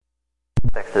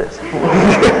context to this.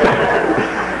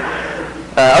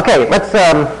 Okay, let's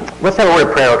have a word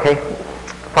of prayer, okay?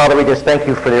 Father, we just thank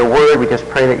you for your word. We just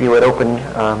pray that you would open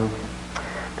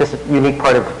this unique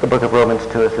part of the book of Romans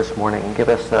to us this morning and give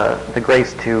us the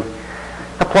grace to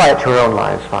apply it to our own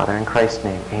lives, Father. In Christ's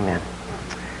name, amen.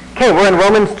 Okay, we're in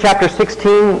Romans chapter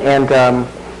 16, and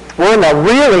we're in a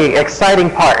really exciting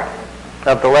part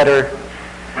of the letter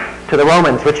to the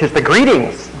Romans, which is the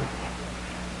greetings,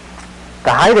 the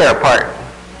hi there part.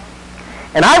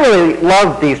 And I really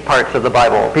love these parts of the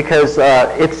Bible because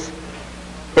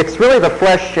it's really the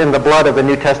flesh and the blood of the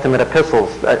New Testament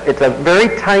epistles. It's a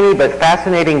very tiny but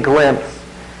fascinating glimpse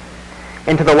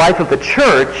into the life of the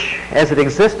church as it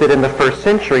existed in the first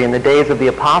century in the days of the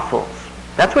apostles.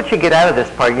 That's what you get out of this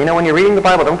part. You know, when you're reading the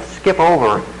Bible, don't skip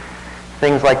over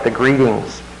things like the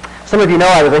greetings. Some of you know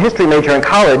I was a history major in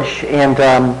college, and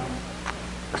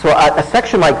so a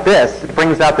section like this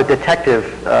brings out the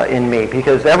detective in me,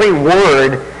 because every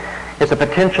word is a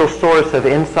potential source of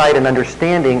insight and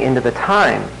understanding into the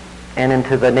time and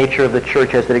into the nature of the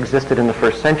church as it existed in the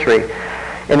first century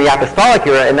in the apostolic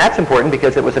era, and that's important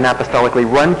because it was an apostolically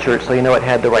run church, so you know it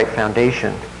had the right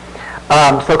foundation.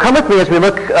 So come with me as we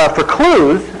look for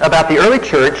clues about the early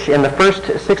church in the first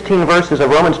 16 verses of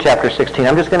Romans chapter 16.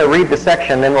 I'm just going to read the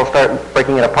section, then we'll start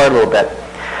breaking it apart a little bit.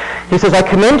 He says, I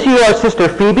commend to you our sister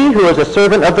Phoebe, who is a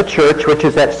servant of the church which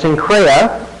is at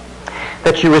Cenchrea,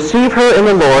 that you receive her in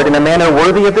the Lord in a manner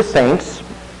worthy of the saints,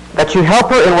 that you help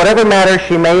her in whatever matter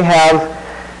she may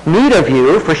have need of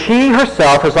you, for she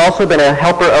herself has also been a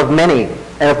helper of many,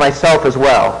 and of myself as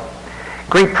well.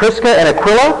 Greet Prisca and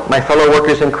Aquila, my fellow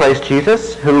workers in Christ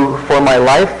Jesus, who for my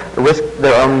life risked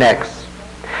their own necks,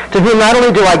 to whom not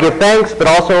only do I give thanks, but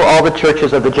also all the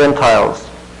churches of the Gentiles.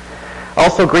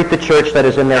 Also greet the church that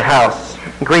is in their house.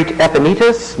 Greet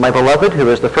Epaenetus, my beloved, who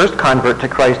is the first convert to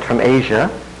Christ from Asia.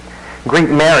 Greet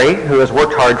Mary, who has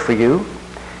worked hard for you.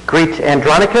 Greet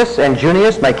Andronicus and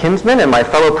Junius, my kinsmen, and my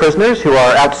fellow prisoners, who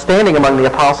are outstanding among the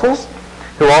apostles,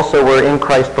 who also were in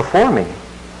Christ before me.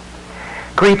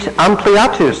 Greet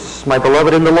Ampliatus, my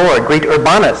beloved in the Lord. Greet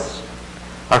Urbanus,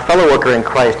 our fellow worker in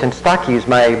Christ, and Stachys,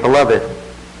 my beloved.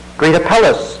 Greet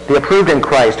Apelles, the approved in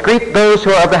Christ. Greet those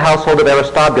who are of the household of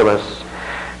Aristobulus.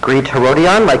 Greet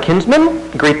Herodion, my kinsman.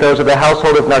 Greet those of the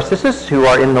household of Narcissus, who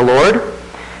are in the Lord.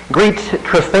 Greet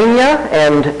Tryphania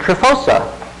and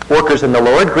Tryphosa, workers in the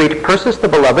Lord. Greet Persis, the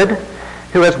beloved,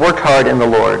 who has worked hard in the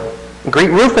Lord.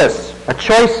 Greet Rufus, a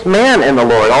choice man in the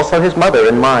Lord, also his mother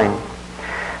and mine.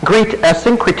 Greet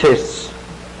Asyncritus,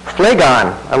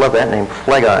 Phlegon. I love that name,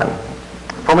 Phlegon.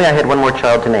 If only I had one more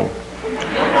child to name.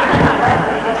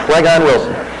 Phlegon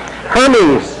Wilson.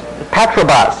 Hermes,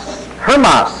 Patrobas,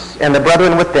 Hermas, and the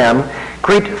brethren with them.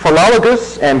 Greet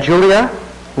Philologus and Julia,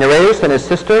 Nereus and his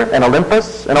sister, and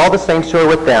Olympus, and all the saints who are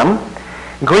with them.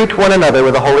 Greet one another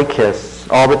with a holy kiss.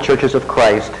 All the churches of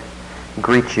Christ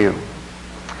greet you.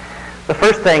 The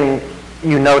first thing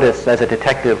you notice as a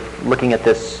detective looking at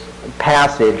this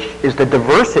passage is the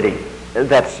diversity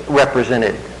that's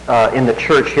represented in the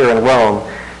church here in Rome.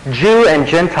 Jew and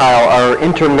Gentile are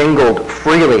intermingled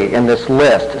freely in this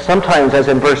list. Sometimes, as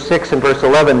in verse 6 and verse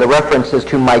 11, the reference is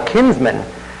to my kinsmen,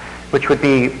 which would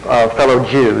be fellow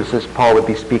Jews, as Paul would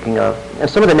be speaking of. And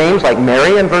some of the names, like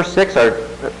Mary in verse 6, are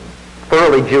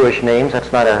thoroughly Jewish names.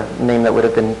 That's not a name that would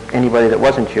have been anybody that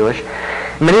wasn't Jewish.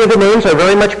 Many of the names are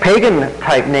very much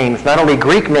pagan-type names, not only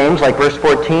Greek names like verse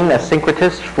 14,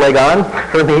 Asyncritus, Phlegon,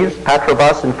 Hermes,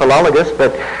 Patrobas, and Philologus,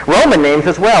 but Roman names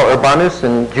as well, Urbanus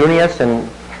and Junius and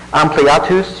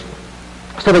Ampliatus.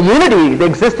 So the unity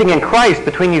existing in Christ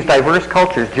between these diverse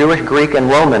cultures, Jewish, Greek, and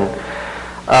Roman,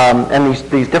 and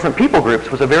these different people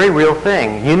groups was a very real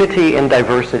thing, unity in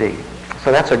diversity.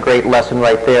 So that's a great lesson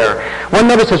right there. One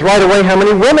notices right away how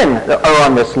many women are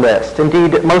on this list.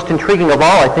 Indeed, most intriguing of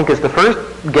all, I think, is the first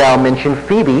gal mentioned,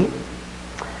 Phoebe.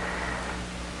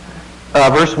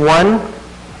 Verse 1,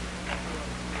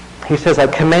 he says, I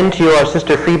commend to you our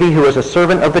sister Phoebe, who is a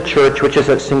servant of the church, which is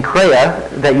at Cenchrea,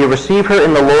 that you receive her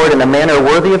in the Lord in a manner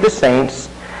worthy of the saints,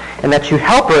 and that you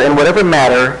help her in whatever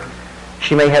matter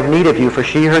she may have need of you, for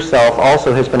she herself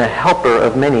also has been a helper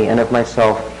of many, and of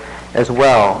myself as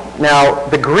well. Now,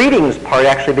 the greetings part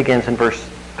actually begins in verse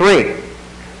 3.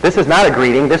 This is not a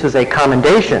greeting, this is a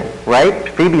commendation, right?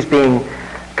 Phoebe's being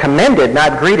commended,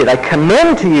 not greeted. I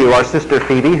commend to you our sister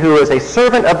Phoebe, who is a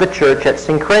servant of the church at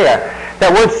Cenchrea.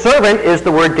 That word servant is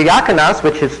the word diakonos,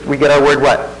 which is, we get our word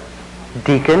what?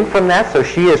 Deacon from that. So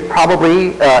she is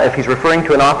probably, if he's referring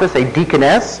to an office, a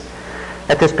deaconess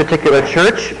at this particular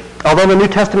church. Although the New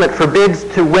Testament forbids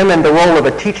to women the role of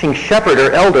a teaching shepherd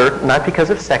or elder, not because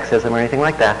of sexism or anything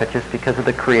like that, but just because of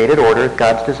the created order of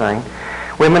God's design,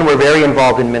 Women were very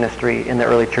involved in ministry in the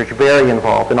early church, very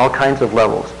involved in all kinds of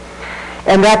levels.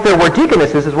 And that there were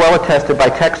deaconesses is well attested by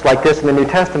texts like this in the New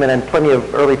Testament and plenty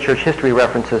of early church history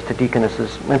references to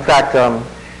deaconesses. In fact,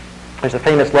 there's a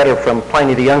famous letter from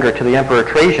Pliny the Younger to the Emperor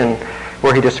Trajan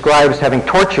where he describes having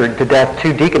tortured to death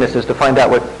 2 deaconesses to find out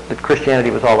what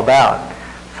Christianity was all about.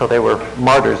 So they were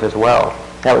martyrs as well.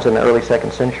 That was in the early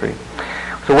 2nd century.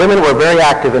 So women were very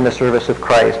active in the service of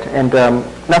Christ. And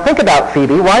now think about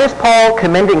Phoebe. Why is Paul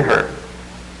commending her?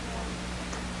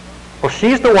 Well,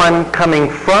 she's the one coming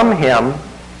from him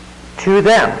to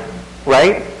them,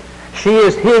 right? She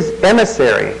is his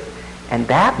emissary. And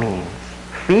that means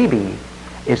Phoebe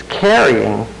is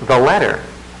carrying the letter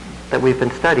that we've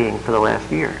been studying for the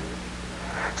last year.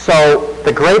 So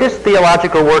the greatest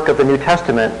theological work of the New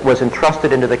Testament was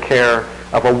entrusted into the care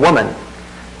of a woman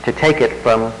to take it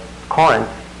from Corinth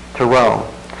to Rome.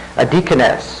 A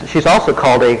deaconess. She's also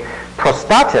called a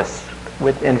prostatis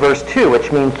in verse 2,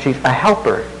 which means she's a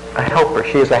helper. A helper.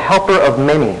 She is a helper of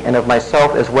many, and of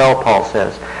myself as well, Paul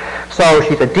says. So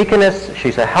she's a deaconess,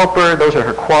 she's a helper, those are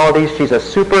her qualities. She's a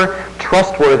super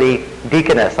trustworthy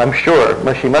deaconess, I'm sure.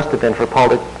 She must have been for Paul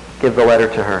to give the letter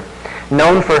to her.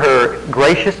 Known for her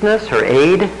graciousness, her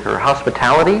aid, her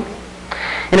hospitality.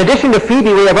 In addition to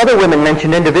Phoebe, we have other women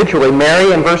mentioned individually.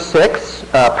 Mary in verse 6,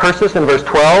 Persis in verse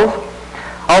 12.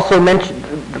 Also mentioned,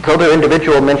 other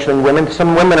individual mentioned women.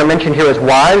 Some women are mentioned here as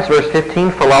wives. Verse 15,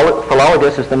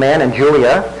 Philologus is the man, and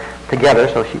Julia together,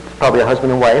 so she's probably a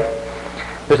husband and wife.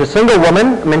 There's a single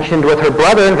woman mentioned with her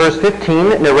brother in verse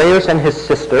 15, Nereus and his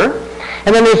sister.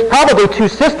 And then there's probably 2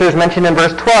 sisters mentioned in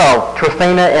verse 12,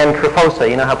 Tryphena and Tryphosa.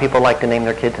 You know how people like to name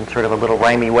their kids in sort of a little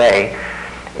rhymey way.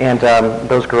 And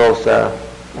those girls are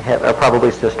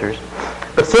probably sisters.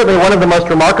 But certainly one of the most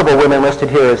remarkable women listed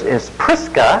here is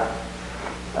Prisca,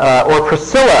 or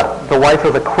Priscilla, the wife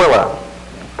of Aquila.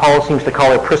 Paul seems to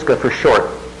call her Prisca for short.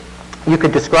 You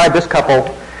could describe this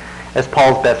couple as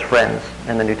Paul's best friends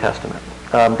in the New Testament.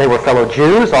 They were fellow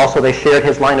Jews. Also, they shared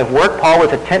his line of work. Paul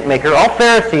was a tent maker. All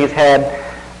Pharisees had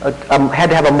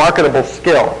to have a marketable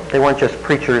skill. They weren't just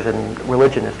preachers and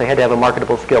religionists. They had to have a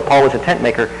marketable skill. Paul was a tent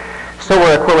maker. So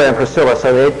were Aquila and Priscilla.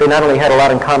 So they not only had a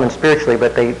lot in common spiritually,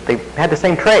 but they had the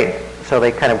same trade. So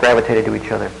they kind of gravitated to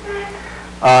each other.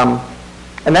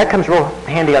 And that comes real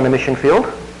handy on the mission field.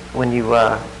 When you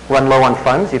run low on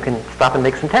funds, you can stop and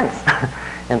make some tents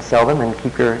and sell them and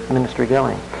keep your ministry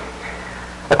going.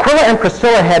 Aquila and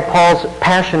Priscilla had Paul's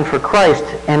passion for Christ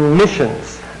and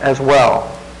missions as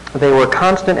well. They were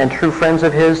constant and true friends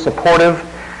of his, supportive,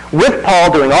 with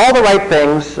Paul doing all the right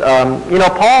things.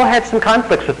 Paul had some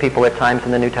conflicts with people at times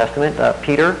in the New Testament.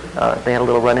 Peter, they had a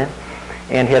little run-in.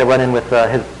 And he had a run-in with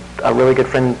a really good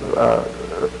friend,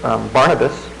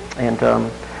 Barnabas.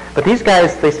 But these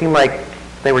guys, they seem like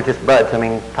they were just buds. I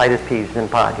mean, tight as peas in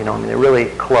pod, they're really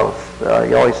close.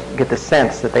 You always get the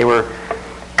sense that they were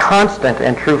constant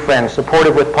and true friends,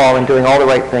 supportive with Paul and doing all the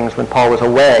right things when Paul was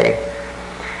away.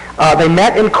 They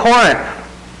met in Corinth,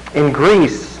 in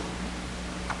Greece,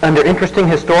 under interesting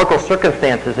historical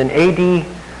circumstances. In AD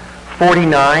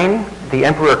 49, the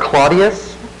Emperor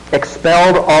Claudius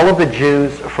expelled all of the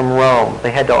Jews from Rome.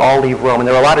 They had to all leave Rome, and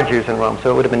there were a lot of Jews in Rome,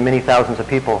 so it would have been many thousands of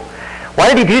people. Why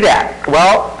did he do that?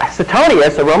 Well,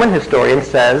 Suetonius, a Roman historian,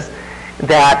 says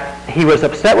that he was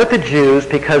upset with the Jews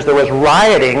because there was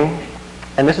rioting,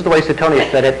 and this is the way Suetonius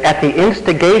said it, at the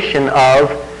instigation of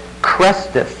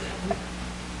Chrestus.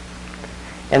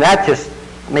 And that just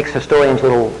makes historians'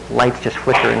 little lights just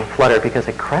flicker and flutter because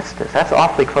of Chrestus. That's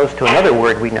awfully close to another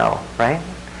word we know, right?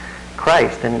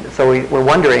 Christ. And so we're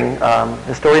wondering,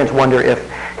 historians wonder if,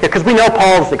 because we know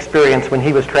Paul's experience when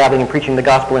he was traveling and preaching the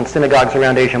gospel in synagogues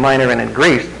around Asia Minor and in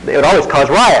Greece, it would always cause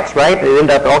riots, right? It would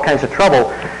end up in all kinds of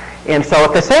trouble. And so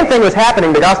if the same thing was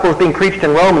happening, the gospel was being preached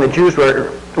in Rome and the Jews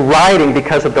were rioting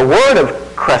because of the word of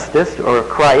Chrestus, or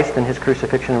Christ, and his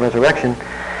crucifixion and resurrection,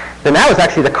 then that was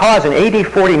actually the cause in AD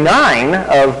 49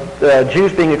 of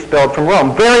Jews being expelled from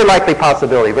Rome. Very likely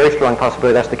possibility, very strong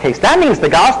possibility that's the case. That means the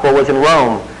gospel was in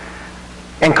Rome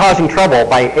and causing trouble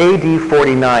by AD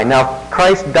 49. Now,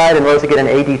 Christ died and rose again in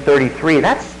AD 33.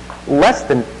 That's less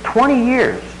than 20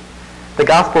 years. The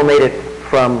gospel made it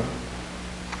from,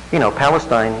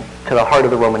 Palestine to the heart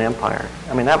of the Roman Empire.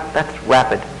 I mean, that's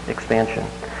rapid expansion.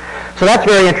 So that's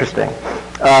very interesting.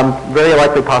 Very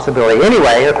likely possibility.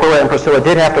 Anyway, Aquila and Priscilla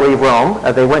did have to leave Rome.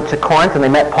 They went to Corinth and they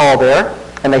met Paul there,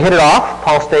 and they hit it off.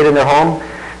 Paul stayed in their home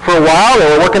for a while.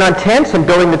 They were working on tents and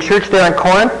building the church there in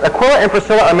Corinth. Aquila and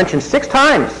Priscilla are mentioned 6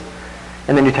 times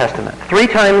in the New Testament. 3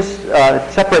 times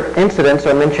separate incidents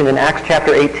are mentioned in Acts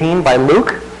chapter 18 by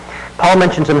Luke. Paul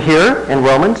mentions them here in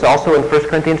Romans, also in 1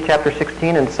 Corinthians chapter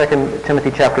 16 and 2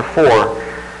 Timothy chapter 4.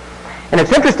 And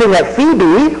it's interesting that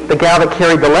Phoebe, the gal that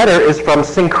carried the letter, is from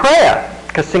Cenchrea,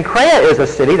 because Cenchrea is a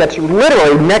city that's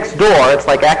literally next door. It's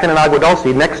like Acton and Agua Dulce,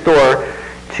 next door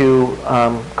to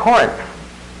Corinth.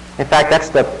 In fact, that's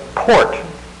the port.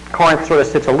 Corinth sort of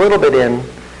sits a little bit in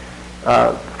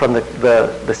from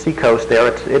the seacoast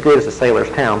there. It is a sailor's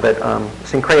town, but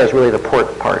Cenchrea is really the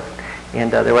port part,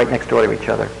 and they're right next door to each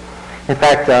other. In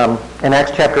fact, in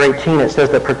Acts chapter 18, it says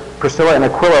that Priscilla and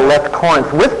Aquila left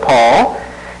Corinth with Paul.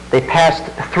 They passed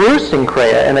through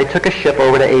Cenchrea, and they took a ship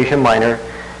over to Asia Minor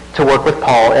to work with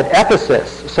Paul at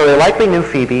Ephesus. So they likely knew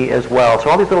Phoebe as well. So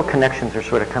all these little connections are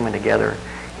sort of coming together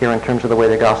here in terms of the way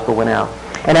the gospel went out.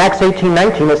 In Acts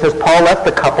 18:19, it says Paul left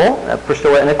the couple,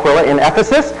 Priscilla and Aquila, in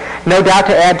Ephesus, no doubt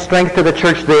to add strength to the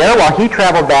church there, while he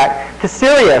traveled back to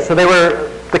Syria. So they were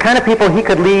the kind of people he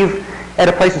could leave at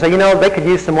a place and say, you know, they could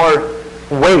use some more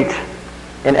weight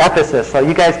in Ephesus. So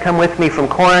you guys come with me from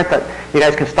Corinth. You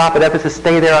guys can stop at Ephesus,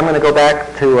 stay there. I'm going to go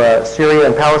back to Syria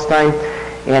and Palestine,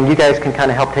 and you guys can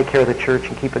kind of help take care of the church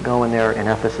and keep it going there in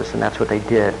Ephesus, and that's what they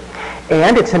did.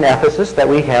 And it's in Ephesus that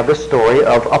we have the story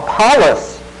of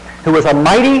Apollos, who was a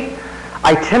mighty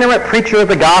itinerant preacher of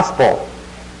the gospel.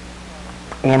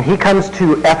 And he comes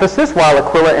to Ephesus while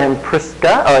Aquila and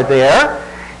Prisca are there,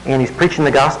 and he's preaching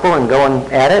the gospel and going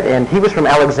at it. And he was from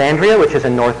Alexandria, which is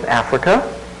in North Africa.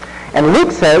 And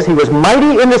Luke says he was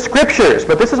mighty in the scriptures.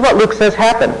 But this is what Luke says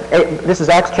happened. This is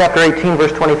Acts chapter 18,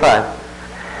 verse 25.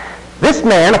 This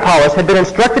man, Apollos, had been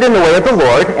instructed in the way of the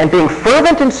Lord, and being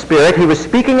fervent in spirit, he was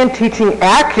speaking and teaching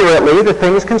accurately the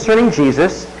things concerning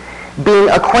Jesus, being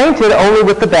acquainted only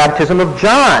with the baptism of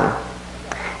John.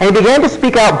 And he began to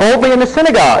speak out boldly in the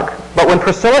synagogue. But when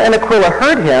Priscilla and Aquila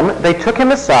heard him, they took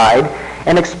him aside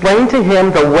and explained to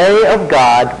him the way of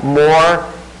God more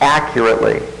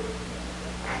accurately.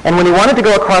 And when he wanted to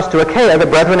go across to Achaia, the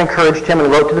brethren encouraged him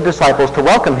and wrote to the disciples to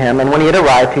welcome him. And when he had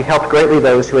arrived, he helped greatly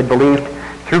those who had believed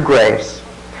through grace.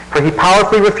 For he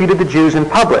powerfully refuted the Jews in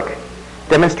public,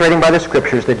 demonstrating by the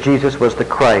scriptures that Jesus was the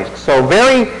Christ. So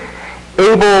very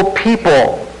able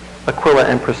people Aquila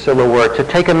and Priscilla were, to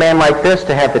take a man like this,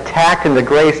 to have the tact and the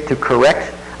grace to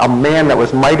correct a man that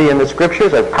was mighty in the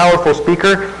scriptures, a powerful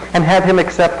speaker, and have him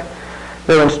accept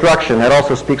their instruction. That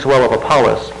also speaks well of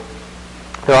Apollos.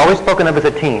 They're always spoken of as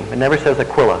a team. It never says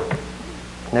Aquila.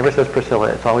 It never says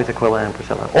Priscilla. It's always Aquila and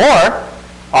Priscilla. Or,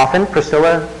 often,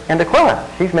 Priscilla and Aquila.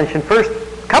 She's mentioned first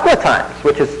a couple of times,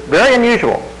 which is very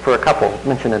unusual for a couple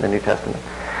mentioned in the New Testament.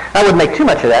 I wouldn't make too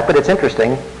much of that, but it's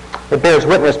interesting. It bears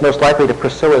witness most likely to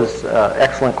Priscilla's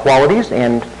excellent qualities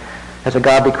and as a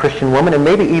godly Christian woman, and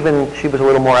maybe even she was a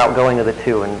little more outgoing of the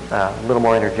two and a little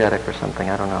more energetic or something.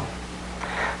 I don't know.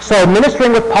 So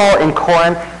ministering with Paul in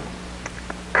Corinth,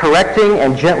 correcting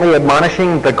and gently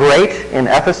admonishing the great in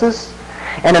Ephesus,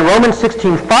 and in Romans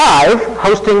 16:5,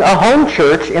 hosting a home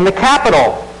church in the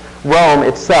capital, Rome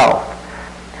itself.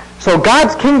 So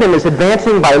God's kingdom is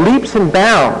advancing by leaps and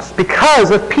bounds because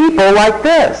of people like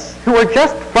this, who are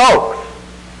just folks.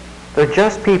 They're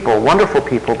just people, wonderful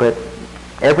people, but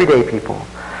everyday people.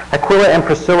 Aquila and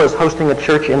Priscilla's hosting a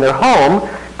church in their home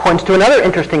points to another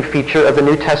interesting feature of the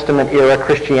New Testament era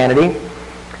Christianity: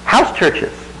 house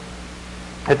churches.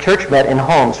 The church met in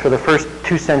homes for the first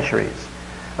 2 centuries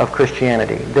of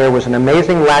Christianity. There was an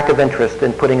amazing lack of interest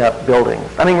in putting up buildings.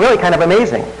 I mean, really kind of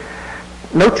amazing.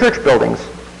 No church buildings.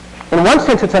 In one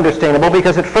sense, it's understandable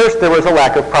because at first there was a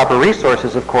lack of proper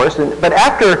resources, of course, but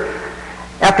after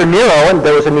Nero, and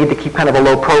there was a need to keep kind of a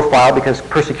low profile because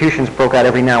persecutions broke out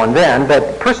every now and then,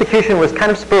 but persecution was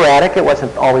kind of sporadic. It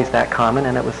wasn't always that common,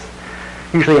 and it was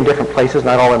usually in different places,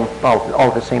 not all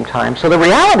at the same time. So the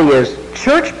reality is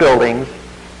church buildings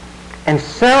and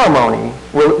ceremony,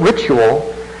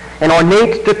 ritual, and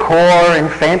ornate decor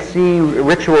and fancy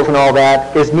rituals and all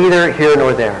that is neither here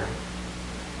nor there.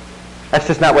 That's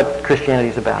just not what Christianity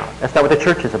is about. That's not what the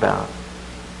church is about.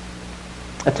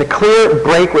 It's a clear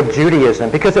break with Judaism,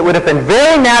 because it would have been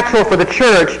very natural for the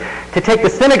church to take the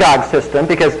synagogue system,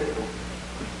 because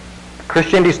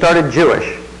Christianity started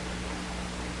Jewish,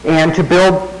 and to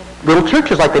build little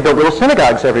churches like they built little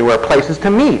synagogues everywhere, places to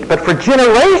meet. But for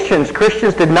generations,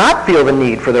 Christians did not feel the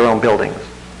need for their own buildings.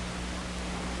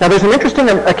 Now there's an interesting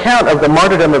account of the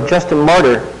martyrdom of Justin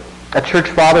Martyr, a church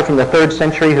father from the 3rd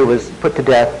century who was put to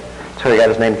death. That's how he got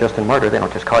his name, Justin Martyr. They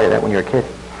don't just call you that when you're a kid.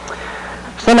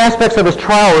 Some aspects of his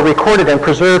trial were recorded and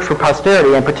preserved for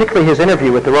posterity, and particularly his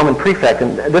interview with the Roman prefect.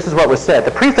 And this is what was said.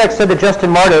 The prefect said to Justin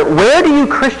Martyr, "Where do you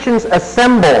Christians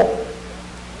assemble?"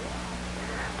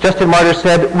 Justin Martyr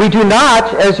said, "We do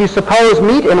not, as you suppose,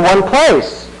 meet in one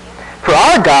place, For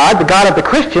our God, the God of the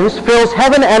Christians, fills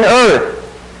heaven and earth,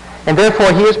 and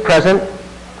therefore he is present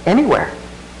anywhere.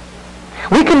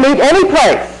 We can meet any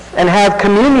place and have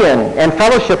communion and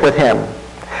fellowship with him.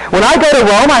 When I go to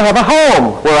Rome, I have a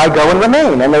home where I go and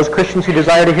remain, and those Christians who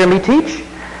desire to hear me teach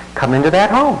come into that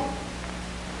home.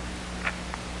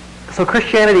 So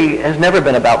Christianity has never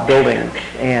been about buildings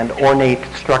and ornate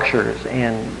structures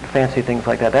and fancy things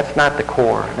like that. That's not the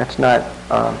core. It's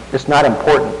not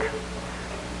important.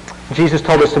 Jesus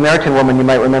told a Samaritan woman, you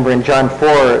might remember in John 4,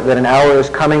 that an hour is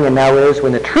coming and now is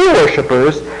when the true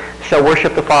worshipers shall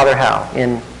worship the Father how?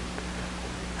 In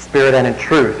spirit and in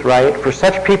truth, right? For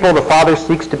such people the Father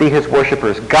seeks to be his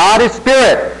worshipers. God is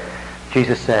spirit,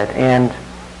 Jesus said, and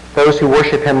those who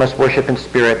worship him must worship in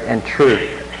spirit and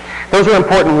truth. Those are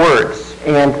important words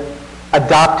and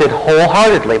adopted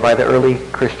wholeheartedly by the early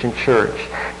Christian church.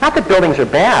 Not that buildings are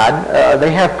bad.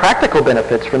 They have practical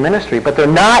benefits for ministry, but they're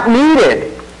not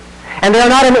needed. And they are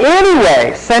not in any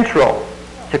way central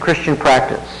to Christian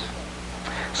practice.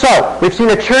 So, we've seen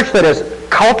a church that is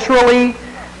culturally,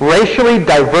 racially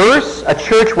diverse, a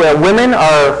church where women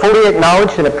are fully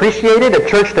acknowledged and appreciated, a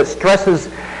church that stresses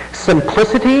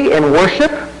simplicity in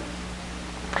worship.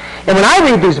 And when I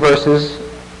read these verses,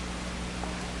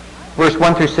 verse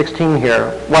 1 through 16 here,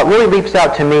 what really leaps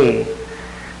out to me,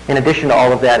 in addition to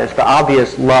all of that, is the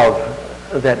obvious love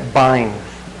that binds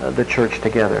the church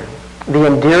together. The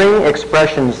endearing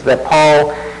expressions that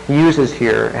Paul uses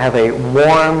here have a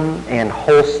warm and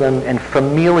wholesome and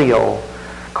familial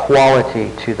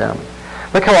quality to them.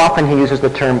 Look how often he uses the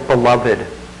term beloved.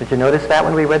 Did you notice that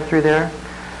when we read through there?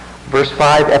 Verse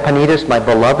 5, Epanetus, my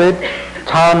beloved.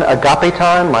 Ton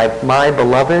agapeton, my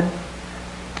beloved.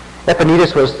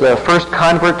 Epanetus was the first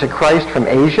convert to Christ from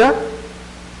Asia,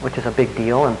 which is a big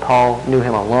deal, and Paul knew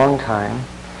him a long time.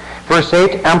 Verse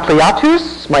 8,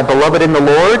 Ampliatus, my beloved in the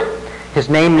Lord. His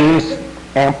name means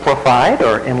amplified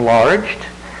or enlarged.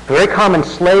 A very common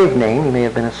slave name. He may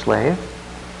have been a slave.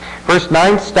 Verse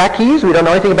 9, Stachys, we don't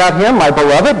know anything about him, my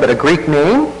beloved, but a Greek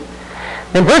name.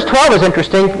 Then verse 12 is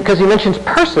interesting because he mentions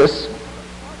Persis.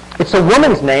 It's a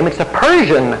woman's name. It's a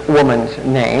Persian woman's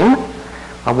name.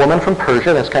 A woman from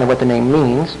Persia. That's kind of what the name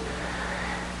means.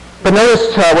 But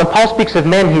notice when Paul speaks of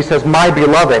men, he says, my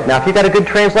beloved. Now, if you've got a good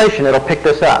translation, it'll pick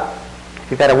this up.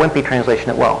 If you've got a wimpy translation,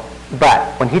 it won't.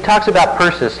 But when he talks about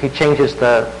Persis, he changes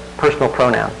the personal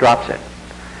pronoun, drops it.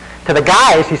 To the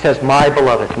guys, he says, my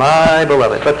beloved, my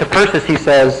beloved. But to Persis, he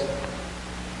says,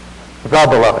 the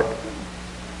beloved,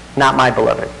 not my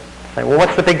beloved. Like, well,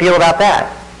 what's the big deal about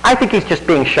that? I think he's just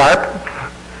being sharp.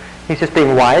 He's just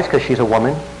being wise because she's a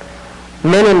woman.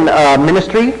 Men in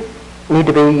ministry need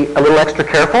to be a little extra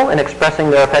careful in expressing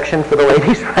their affection for the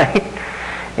ladies, right?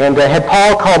 And had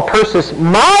Paul called Persis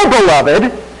my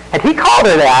beloved, had he called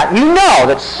her that, you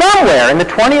know that somewhere in the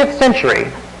 20th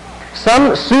century,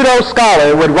 some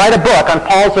pseudo-scholar would write a book on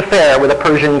Paul's affair with a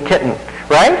Persian kitten,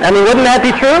 right? I mean, wouldn't that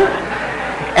be true?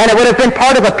 And it would have been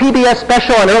part of a PBS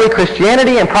special on early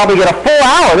Christianity and probably get a full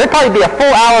hour. There'd probably be a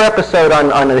full-hour episode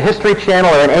on the History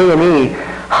Channel or an A&E.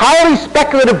 Highly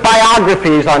speculative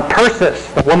biographies on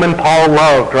Persis, the woman Paul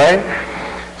loved, right?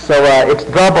 So it's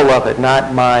the beloved,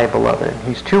 not my beloved.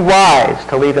 He's too wise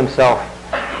to leave himself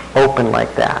open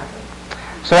like that.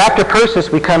 So after Persis,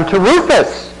 we come to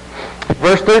Rufus.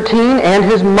 Verse 13, and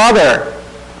his mother.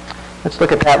 Let's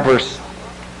look at that verse.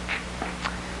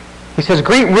 He says,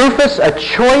 greet Rufus, a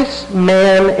choice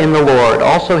man in the Lord,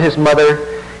 also his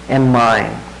mother and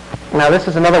mine. Now this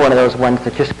is another one of those ones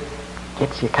that just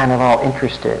gets you kind of all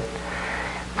interested.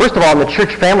 First of all, in the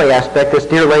church family aspect, this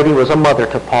dear lady was a mother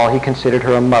to Paul. He considered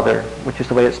her a mother, which is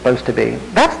the way it's supposed to be.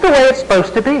 That's the way it's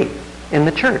supposed to be in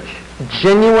the church.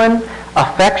 Genuine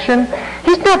affection.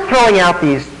 He's not throwing out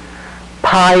these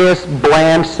pious,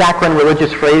 bland, saccharine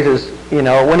religious phrases. You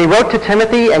know, when he wrote to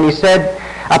Timothy and he said,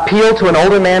 appeal to an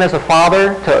older man as a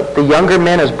father, to the younger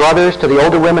men as brothers, to the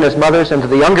older women as mothers, and to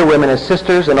the younger women as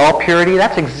sisters in all purity,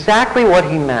 that's exactly what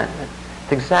he meant.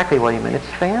 It's exactly what he meant. It's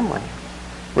family.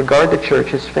 Regard the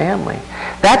church as family.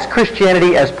 That's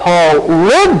Christianity as Paul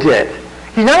lived it.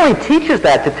 He not only teaches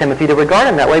that to Timothy to regard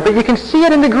him that way, but you can see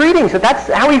it in the greetings, that that's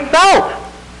how he felt.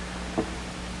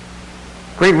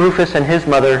 Greet Rufus and his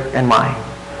mother and mine.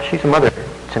 She's a mother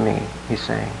to me, he's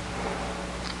saying.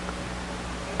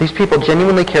 These people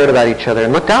genuinely cared about each other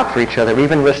and looked out for each other,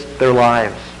 even risked their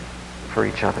lives for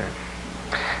each other.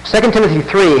 2 Timothy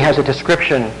 3 has a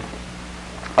description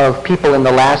of people in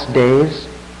the last days.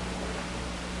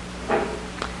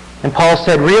 And Paul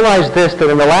said, realize this, that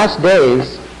in the last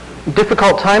days,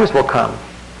 difficult times will come.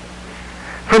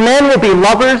 For men will be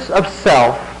lovers of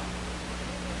self,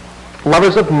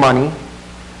 lovers of money,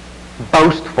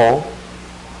 boastful,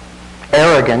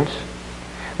 arrogant,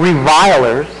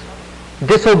 revilers,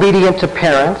 disobedient to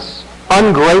parents,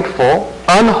 ungrateful,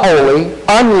 unholy,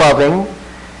 unloving,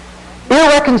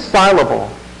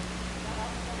 irreconcilable,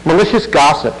 malicious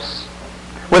gossips,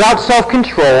 without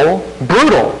self-control,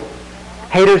 brutal,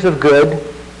 haters of good,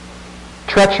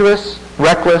 treacherous,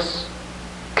 reckless,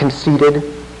 conceited,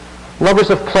 lovers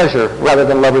of pleasure rather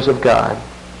than lovers of God,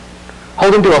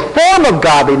 holding to a form of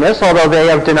godliness, although they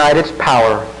have denied its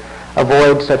power.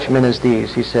 Avoid such men as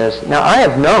these, he says. Now, I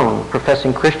have known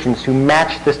professing Christians who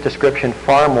match this description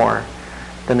far more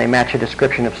than they match a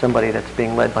description of somebody that's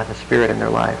being led by the Spirit in their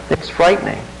life. It's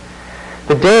frightening.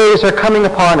 The days are coming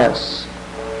upon us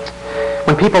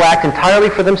when people act entirely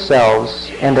for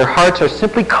themselves and their hearts are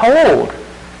simply cold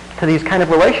to these kind of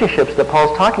relationships that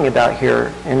Paul's talking about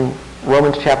here in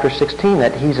Romans chapter 16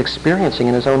 that he's experiencing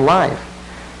in his own life.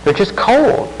 They're just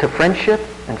cold to friendship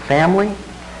and family,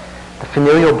 the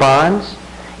familial bonds,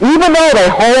 even though they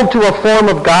hold to a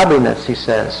form of godliness, he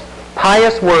says.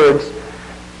 Pious words,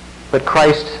 but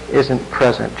Christ isn't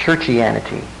present.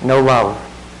 Churchianity, no love.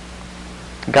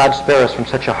 God spare us from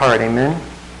such a heart, amen?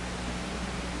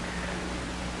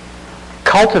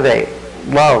 Cultivate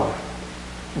love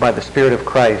by the Spirit of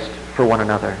Christ for one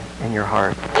another in your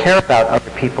heart. Care about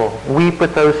other people. Weep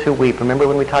with those who weep. Remember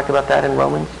when we talked about that in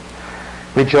Romans?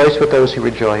 Rejoice with those who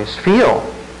rejoice. Feel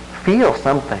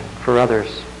something for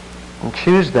others and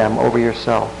choose them over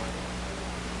yourself.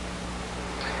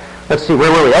 Let's see,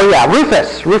 where were we? Oh yeah,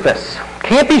 Rufus.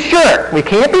 Can't be sure. We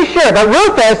can't be sure. But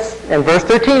Rufus, in verse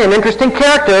 13, an interesting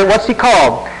character. What's he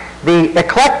called? The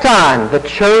eklekton, the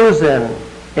chosen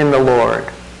in the Lord.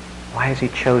 Why is he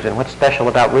chosen? What's special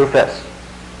about Rufus?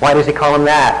 Why does he call him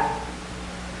that?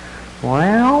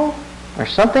 Well,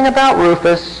 there's something about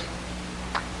Rufus.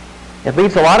 It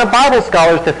leads a lot of Bible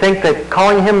scholars to think that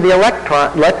calling him the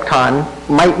eklekton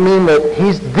might mean that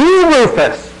he's the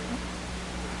Rufus.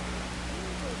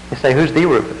 You say, who's the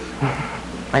Rufus?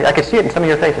 I can see it in some of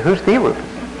your faces. Who's the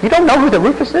Rufus? You don't know who the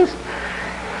Rufus is?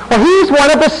 Well, he's one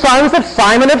of the sons of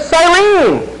Simon of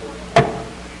Cyrene.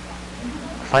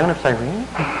 Simon of Cyrene?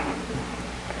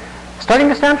 Starting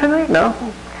to sound familiar? No.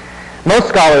 Most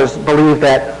scholars believe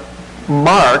that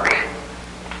Mark,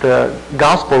 the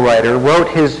gospel writer, wrote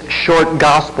his short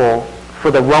gospel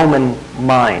for the Roman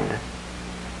mind.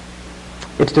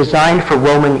 It's designed for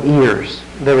Roman ears.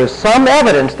 There is some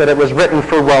evidence that it was written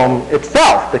for Rome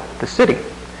itself, the city,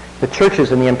 the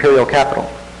churches in the imperial capital.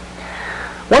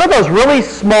 One of those really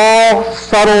small,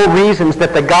 subtle reasons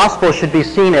that the gospel should be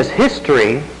seen as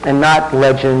history and not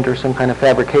legend or some kind of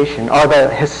fabrication are the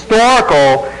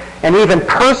historical and even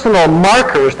personal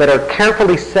markers that are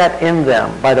carefully set in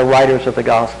them by the writers of the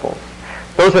Gospels.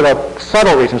 Those are the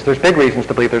subtle reasons. There's big reasons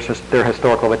to believe they're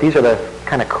historical, but these are the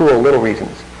kind of cool little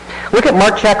reasons. Look at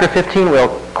Mark chapter 15 real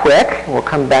quick. We'll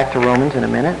come back to Romans in a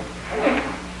minute.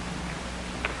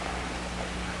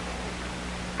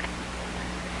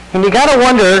 And you got to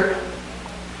wonder,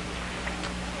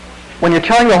 when you're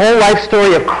telling the whole life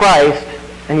story of Christ,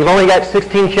 and you've only got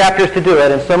 16 chapters to do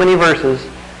it and so many verses,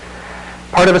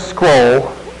 part of a scroll,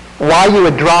 why you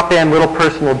would drop in little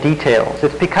personal details.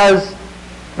 It's because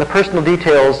the personal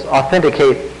details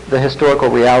authenticate the historical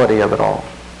reality of it all.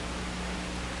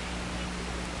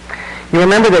 You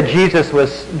remember that Jesus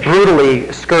was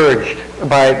brutally scourged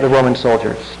by the Roman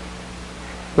soldiers.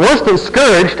 Worse than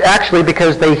scourged, actually,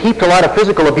 because they heaped a lot of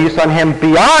physical abuse on him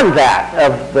beyond that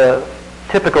of the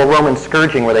typical Roman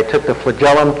scourging, where they took the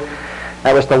flagellum.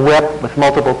 That was the whip with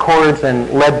multiple cords and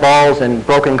lead balls and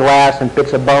broken glass and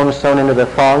bits of bone sewn into the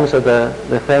thongs of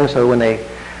the thing, so when they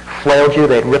flailed you,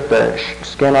 they'd rip the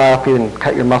skin off you and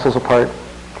cut your muscles apart.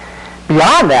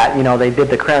 Beyond that, they did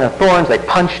the crown of thorns, they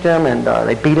punched him, and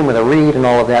they beat him with a reed and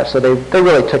all of that, so they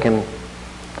really took him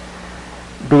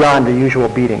beyond the usual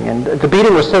beating. And the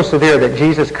beating was so severe that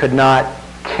Jesus could not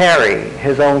carry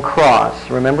his own cross,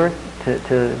 remember,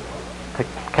 to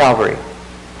Calvary.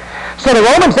 So the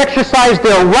Romans exercised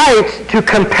their right to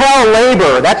compel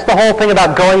labor. That's the whole thing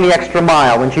about going the extra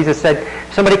mile. When Jesus said,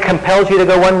 if somebody compels you to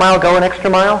go 1 mile, go an extra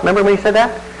mile. Remember when he said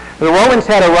that? The Romans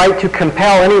had a right to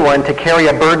compel anyone to carry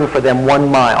a burden for them 1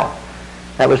 mile.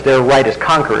 That was their right as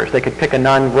conquerors. They could pick a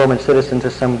non-Roman citizen to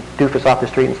some doofus off the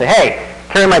street and say, hey,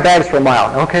 carry my bags for 1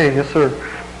 mile. Okay, yes, sir.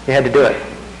 You had to do it.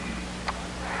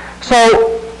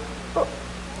 So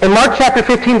in Mark chapter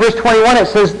 15, verse 21, it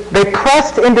says, they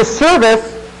pressed into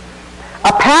service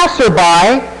a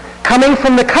passerby coming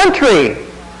from the country,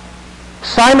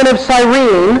 Simon of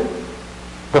Cyrene,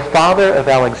 the father of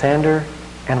Alexander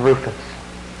and Rufus,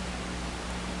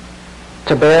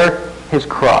 to bear his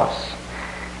cross.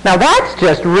 Now that's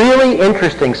just really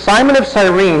interesting. Simon of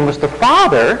Cyrene was the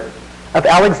father of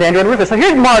Alexander and Rufus. So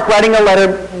here's Mark writing a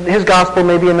letter, his gospel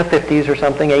maybe in the 50s or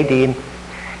something, AD.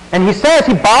 And he says,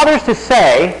 he bothers to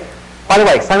say, by the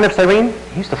way, Simon of Cyrene,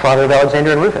 he's the father of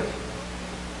Alexander and Rufus.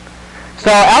 So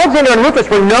Alexander and Rufus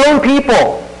were known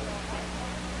people.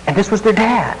 And this was their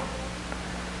dad.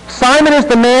 Simon is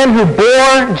the man who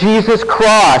bore Jesus'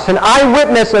 cross, an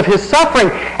eyewitness of his suffering.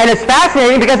 And it's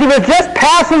fascinating because he was just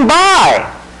passing by.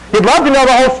 You'd love to know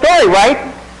the whole story,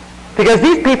 right? Because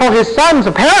these people, his sons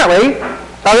apparently,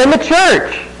 are in the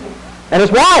church. And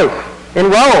his wife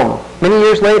in Rome many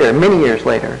years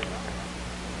later.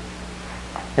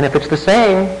 And if it's the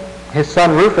same, his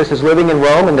son Rufus is living in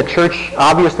Rome, and the church,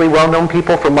 obviously well-known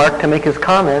people for Mark to make his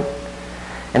comment.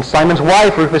 And Simon's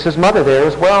wife, Rufus' mother, there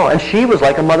as well. And she was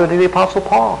like a mother to the Apostle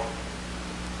Paul.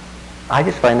 I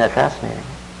just find that fascinating.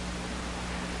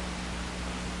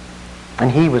 And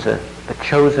he was the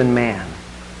chosen man.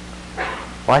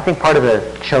 Well, I think part of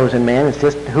the chosen man is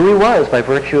just who he was by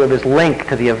virtue of his link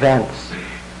to the events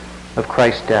of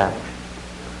Christ's death.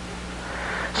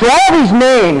 So all these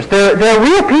names, they're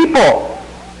real people.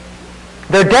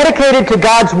 They're dedicated to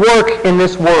God's work in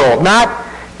this world, not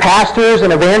pastors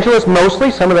and evangelists mostly,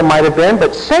 some of them might have been,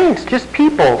 but saints, just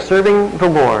people serving the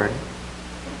Lord.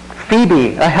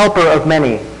 Phoebe, a helper of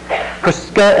many.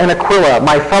 Prisca and Aquila,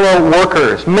 my fellow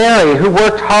workers. Mary, who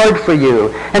worked hard for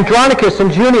you. Andronicus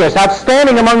and Junius,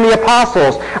 outstanding among the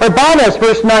apostles. Urbanus,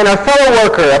 verse 9, our fellow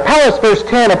worker. Apelles, verse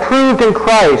 10, approved in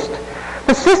Christ.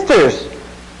 The sisters,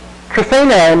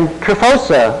 Tryphena and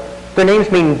Tryphosa, their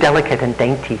names mean delicate and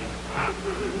dainty.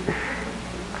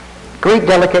 Great,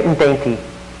 delicate, and dainty.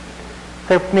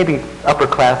 They're maybe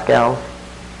upper-class gals.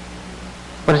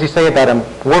 What does he say about them?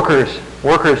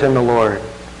 Workers in the Lord.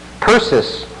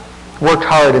 Persis worked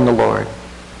hard in the Lord.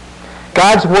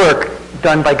 God's work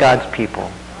done by God's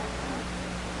people.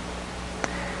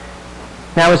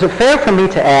 Now, is it fair for me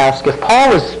to ask, if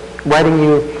Paul was writing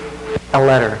you a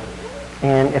letter,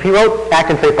 and if he wrote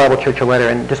Acton Faith Bible Church a letter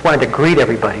and just wanted to greet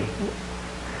everybody,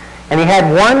 and he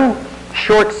had one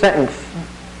short sentence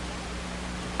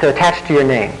to attach to your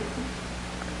name,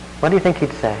 what do you think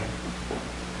he'd say?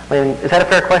 I mean, is that a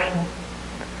fair question?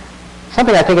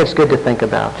 Something I think it's good to think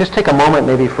about. Just take a moment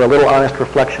maybe for a little honest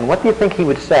reflection. What do you think he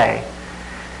would say?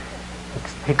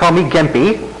 He'd call me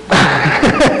Gimpy.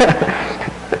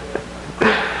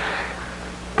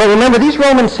 But remember, these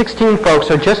Romans 16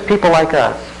 folks are just people like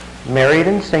us. Married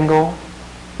and single,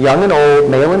 young and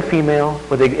old, male and female,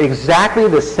 with exactly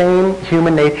the same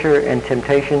human nature and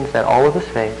temptations that all of us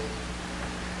face.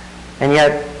 And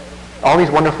yet, all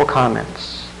these wonderful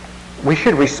comments. We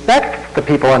should respect the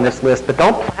people on this list, but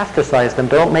don't plasticize them.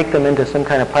 Don't make them into some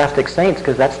kind of plastic saints,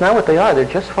 because that's not what they are. They're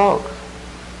just folks.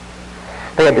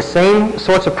 They have the same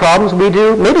sorts of problems we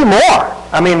do, maybe more.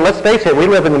 I mean, let's face it, we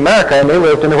live in America, and they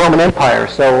lived in the Roman Empire,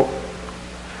 so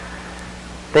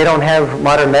they don't have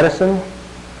modern medicine.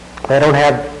 They don't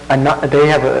have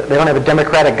a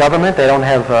democratic government. They don't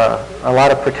have a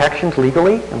lot of protections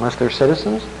legally, unless they're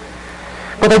citizens.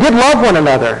 But they did love one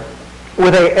another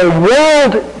with a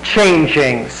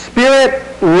world-changing,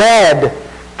 spirit-led,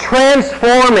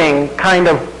 transforming kind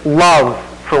of love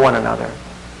for one another.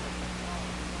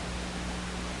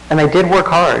 And they did work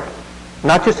hard,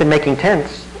 not just in making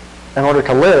tents in order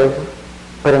to live,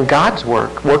 but in God's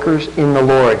work, workers in the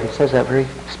Lord. He says that very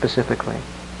specifically.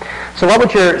 So what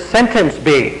would your sentence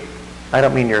be? I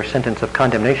don't mean your sentence of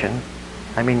condemnation.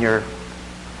 I mean your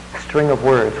string of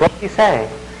words. What would you say?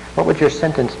 What would your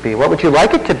sentence be? What would you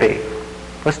like it to be?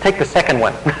 Let's take the second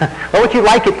one. What would you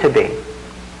like it to be?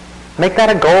 Make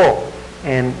that a goal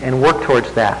and work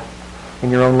towards that in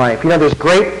your own life. You know, there's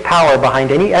great power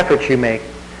behind any effort you make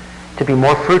to be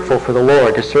more fruitful for the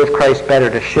Lord, to serve Christ better,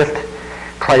 to shift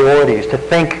priorities, to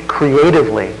think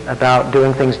creatively about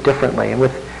doing things differently. And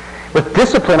with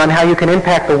discipline on how you can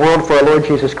impact the world for our Lord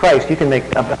Jesus Christ, you can make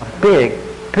a big,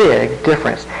 big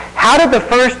difference. How did the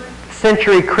first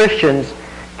century Christians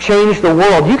change the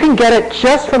world? You can get it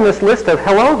just from this list of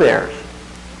hello there's.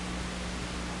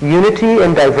 Unity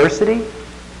and diversity,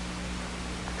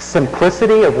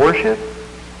 simplicity of worship,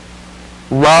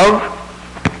 love,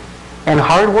 and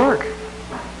hard work.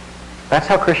 That's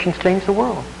how Christians change the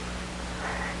world.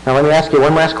 Now let me ask you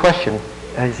one last question.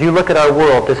 As you look at our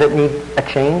world, does it need a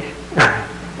change?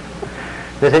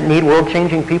 Does it need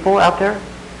world-changing people out there?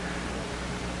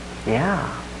 Yeah.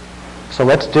 So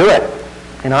let's do it.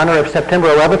 In honor of September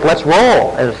 11th, let's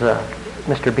roll, as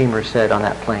Mr. Beamer said on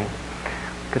that plane.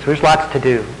 Because there's lots to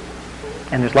do.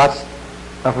 And there's lots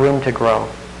of room to grow.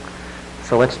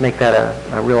 So let's make that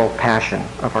a real passion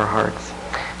of our hearts.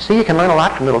 See, you can learn a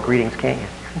lot from little greetings, can't you?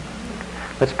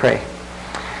 Let's pray.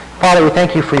 Father, we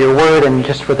thank you for your word and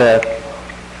just for the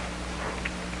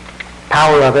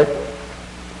power of it,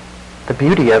 the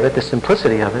beauty of it, the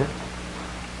simplicity of it.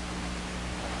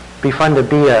 It'd be fun to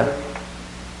be a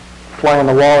fly on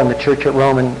the wall in the church at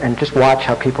Rome and just watch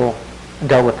how people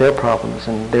dealt with their problems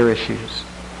and their issues.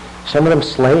 Some of them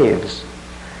slaves,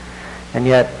 and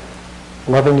yet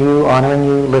loving you, honoring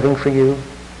you, living for you,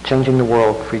 changing the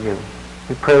world for you.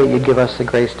 We pray that you'd give us the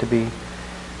grace to be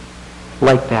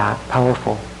like that,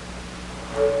 powerful.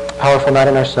 Powerful not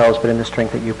in ourselves, but in the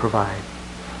strength that you provide.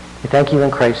 We thank you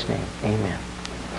in Christ's name. Amen.